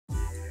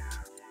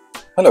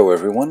Hello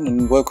everyone,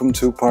 and welcome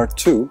to part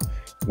 2,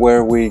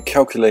 where we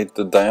calculate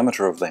the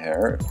diameter of the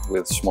hair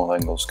with small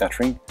angle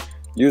scattering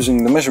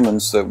using the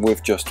measurements that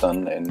we've just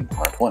done in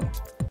part 1.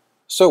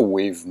 So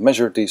we've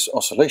measured these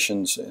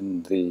oscillations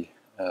in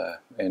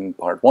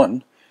part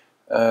 1,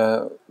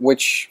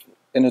 which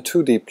in a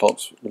 2D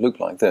plot look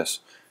like this.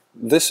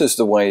 This is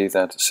the way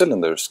that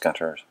cylinders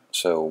scatter,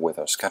 so with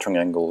a scattering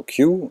angle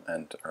Q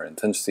and our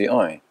intensity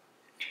I.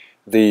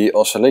 The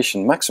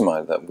oscillation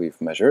maxima that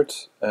we've measured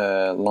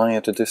lie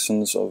at a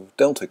distance of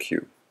delta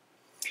Q.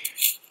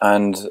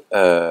 And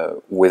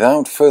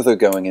without further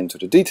going into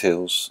the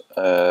details,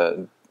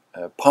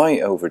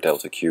 pi over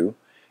delta Q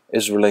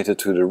is related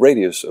to the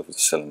radius of the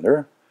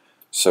cylinder,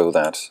 so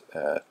that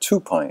 2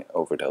 pi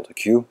over delta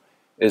Q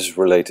is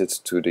related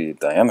to the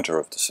diameter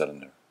of the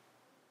cylinder.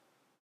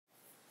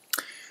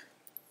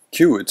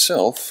 Q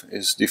itself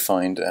is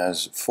defined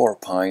as 4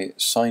 pi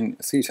sine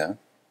theta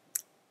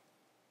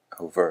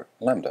over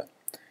lambda,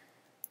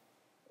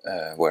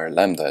 where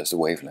lambda is the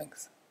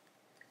wavelength.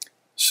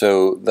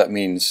 So that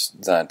means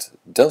that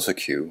delta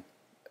Q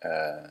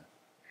can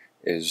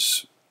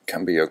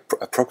be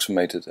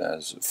approximated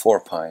as 4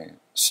 pi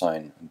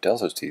sine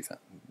delta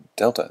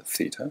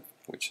theta,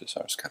 which is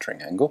our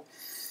scattering angle,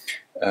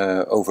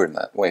 over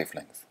that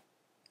wavelength.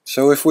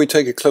 So if we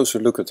take a closer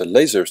look at the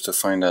lasers to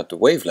find out the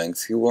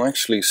wavelength, you will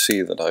actually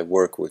see that I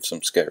work with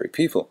some scary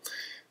people.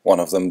 One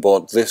of them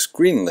bought this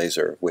green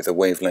laser with a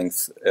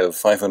wavelength of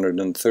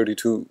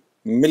 532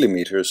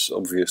 millimeters,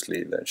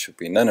 obviously that should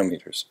be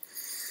nanometers.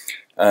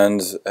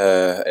 And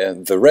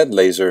the red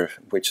laser,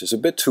 which is a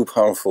bit too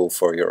powerful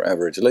for your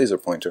average laser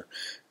pointer,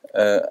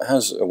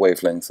 has a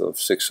wavelength of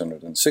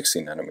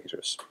 660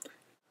 nanometers.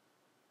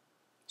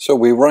 So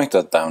we write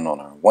that down on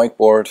our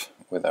whiteboard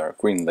with our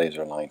green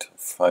laser light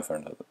of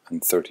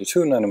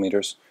 532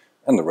 nanometers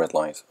and the red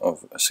light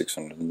of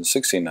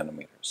 660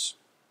 nanometers.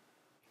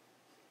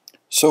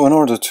 So in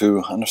order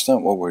to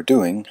understand what we're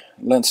doing,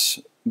 let's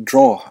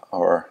draw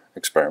our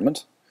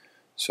experiment.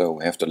 So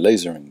we have the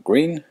laser in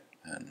green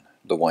and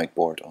the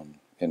whiteboard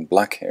in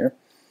black here.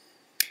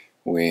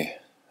 We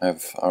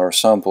have our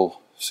sample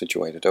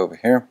situated over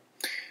here,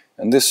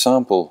 and this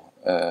sample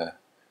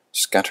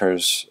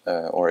scatters,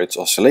 or its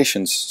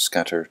oscillations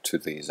scatter to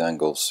these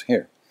angles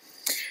here.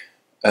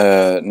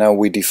 Now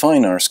we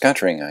define our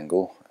scattering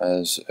angle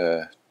as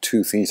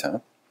 2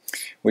 theta,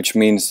 which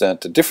means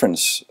that the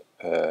difference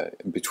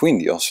between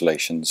the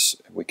oscillations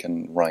we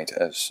can write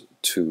as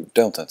 2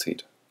 delta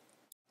theta.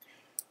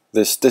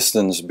 This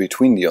distance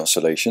between the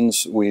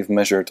oscillations we've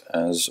measured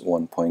as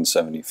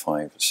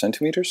 1.75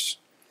 centimeters,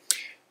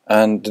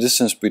 and the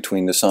distance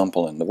between the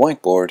sample and the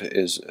whiteboard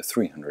is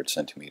 300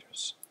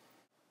 centimeters.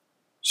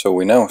 So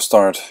we now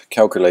start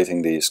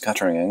calculating the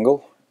scattering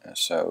angle.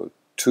 So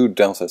 2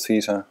 delta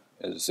theta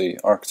is the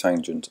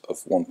arctangent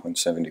of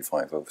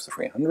 1.75 over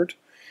 300,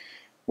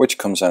 which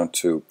comes out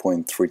to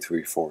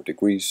 0.334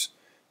 degrees,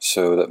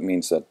 so that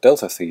means that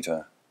delta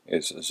theta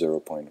is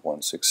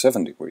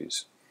 0.167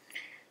 degrees.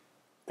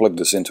 Plug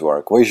this into our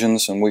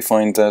equations and we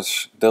find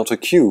that delta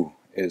Q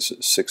is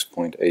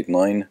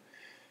 6.89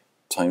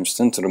 times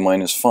 10 to the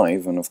minus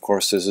 5, and of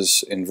course this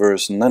is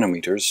inverse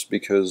nanometers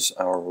because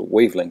our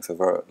wavelength of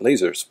our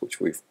lasers, which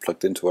we've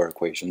plugged into our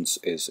equations,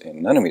 is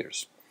in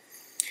nanometers.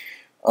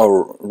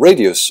 Our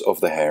radius of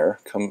the hair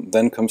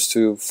then comes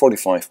to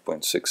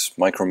 45.6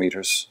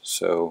 micrometers,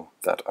 so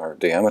that our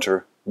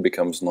diameter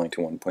becomes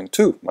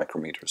 91.2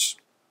 micrometers.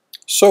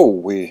 So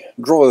we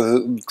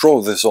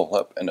draw this all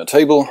up in a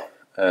table,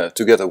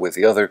 together with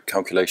the other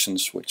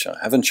calculations, which I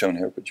haven't shown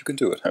here, but you can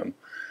do at home.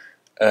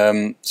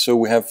 So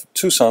we have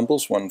 2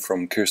 samples, one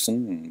from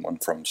Kirsten and one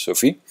from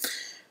Sophie,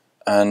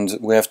 and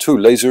we have 2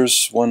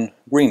 lasers, one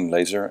green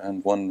laser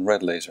and one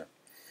red laser.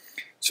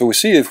 So we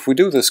see, if we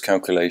do this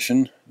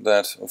calculation,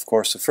 that of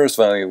course the first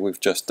value we've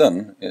just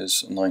done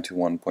is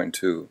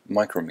 91.2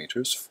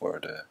 micrometers for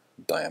the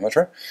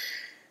diameter.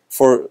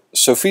 For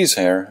Sophie's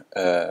hair,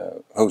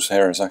 whose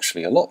hair is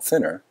actually a lot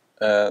thinner,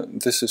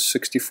 this is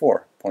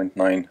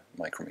 64.9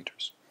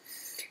 micrometers.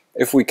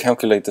 If we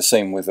calculate the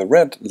same with the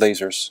red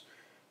lasers,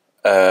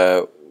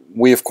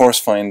 we of course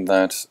find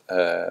that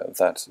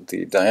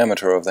the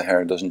diameter of the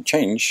hair doesn't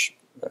change,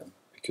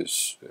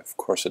 because of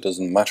course it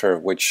doesn't matter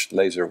which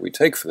laser we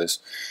take for this,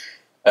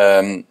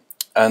 and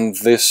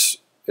this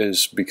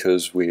is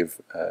because we've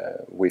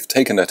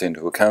taken that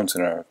into account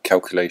in our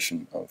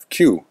calculation of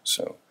Q.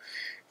 So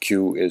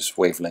Q is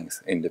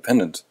wavelength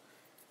independent.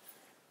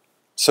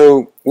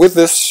 So with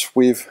this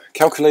we've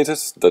calculated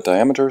the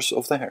diameters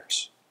of the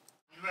hairs.